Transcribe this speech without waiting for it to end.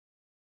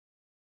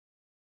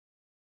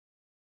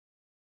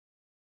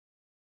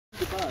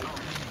the bug.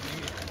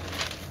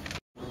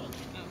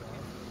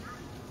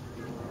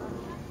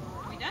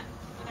 We done?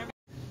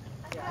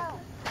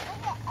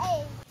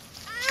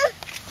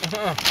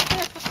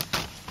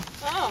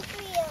 Oh,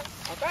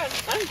 okay,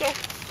 thank you.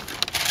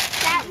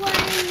 That one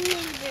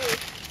is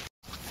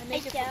I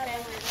make it for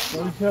family.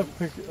 Why don't you have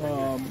pick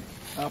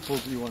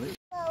apples you want to eat?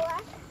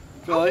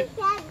 Billy?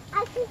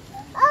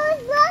 Oh,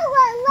 low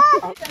one,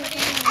 look! I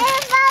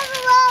found a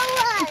low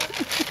one!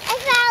 I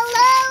found a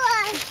low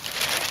one!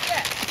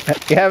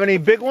 You have any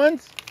big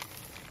ones?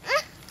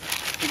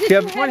 Is it You too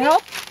have- heavy?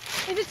 help?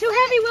 Is it too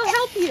heavy? We'll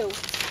help you.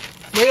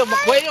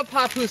 Wait till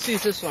Papu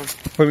sees this one.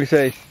 What do we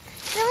say?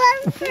 The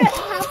one for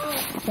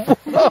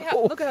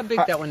apple. Look at how big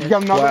that one is.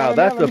 Wow,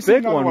 that's a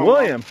big one,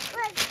 William.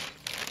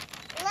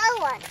 Low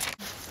one.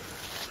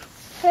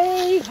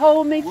 Hey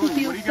ho, makes me William,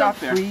 feel what do you so got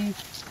there? free.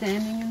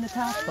 Standing in the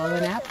top of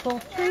an apple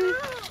tree.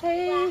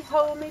 Hey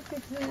ho, makes me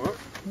feel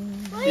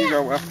Here you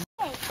go, Will.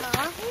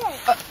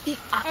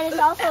 And it's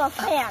also a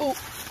fan.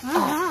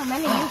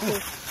 Many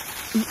uses.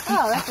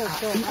 Oh, that feels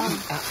good.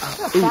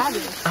 That's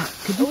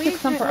fabulous. Could you pick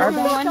some for our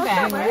one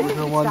bag, right?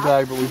 We're one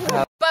bag, but we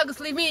have. Bugs,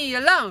 leave me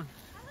alone.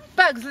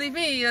 Bugs, leave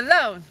me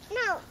alone.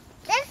 No,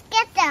 let's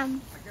get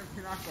them.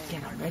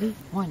 Okay, ready?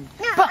 One.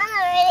 No, I'm not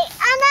ready.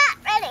 I'm not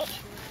ready.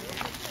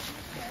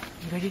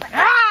 You ready?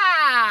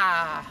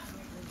 Ah!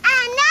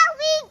 And now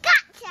we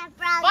gotcha,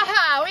 brother.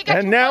 Aha! We got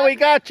And you, now bug. we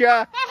got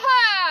ya.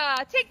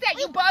 Aha! Take that,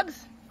 you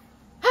bugs!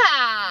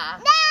 Ha!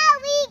 Now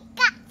we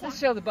gotcha. Let's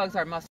show the bugs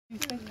our muscle.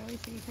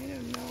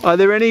 Are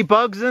there any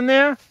bugs in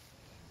there?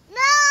 No,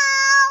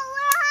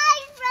 we're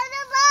hiding from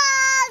the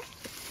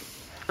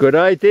bugs. Good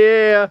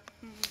idea.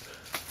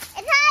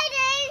 It's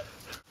hiding.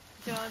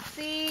 Don't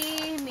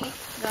see me,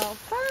 don't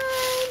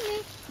find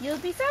me. You'll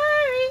be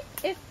sorry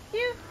if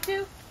you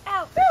do.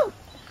 Ow! Woo!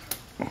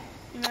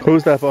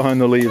 Who's that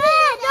behind the leaves?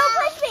 Don't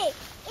push me.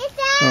 It's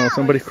out. Oh,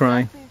 somebody's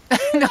crying.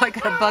 No, I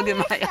got a bug in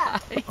my eye.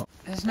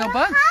 There's no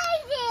bugs.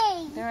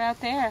 Hiding. They're out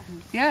there.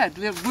 Yeah,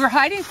 we're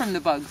hiding from the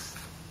bugs.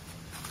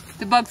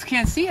 The bugs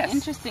can't see us.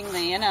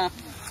 Interestingly enough,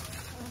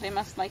 they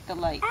must like the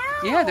light.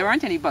 Yeah, there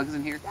aren't any bugs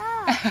in here.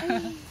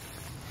 Stop.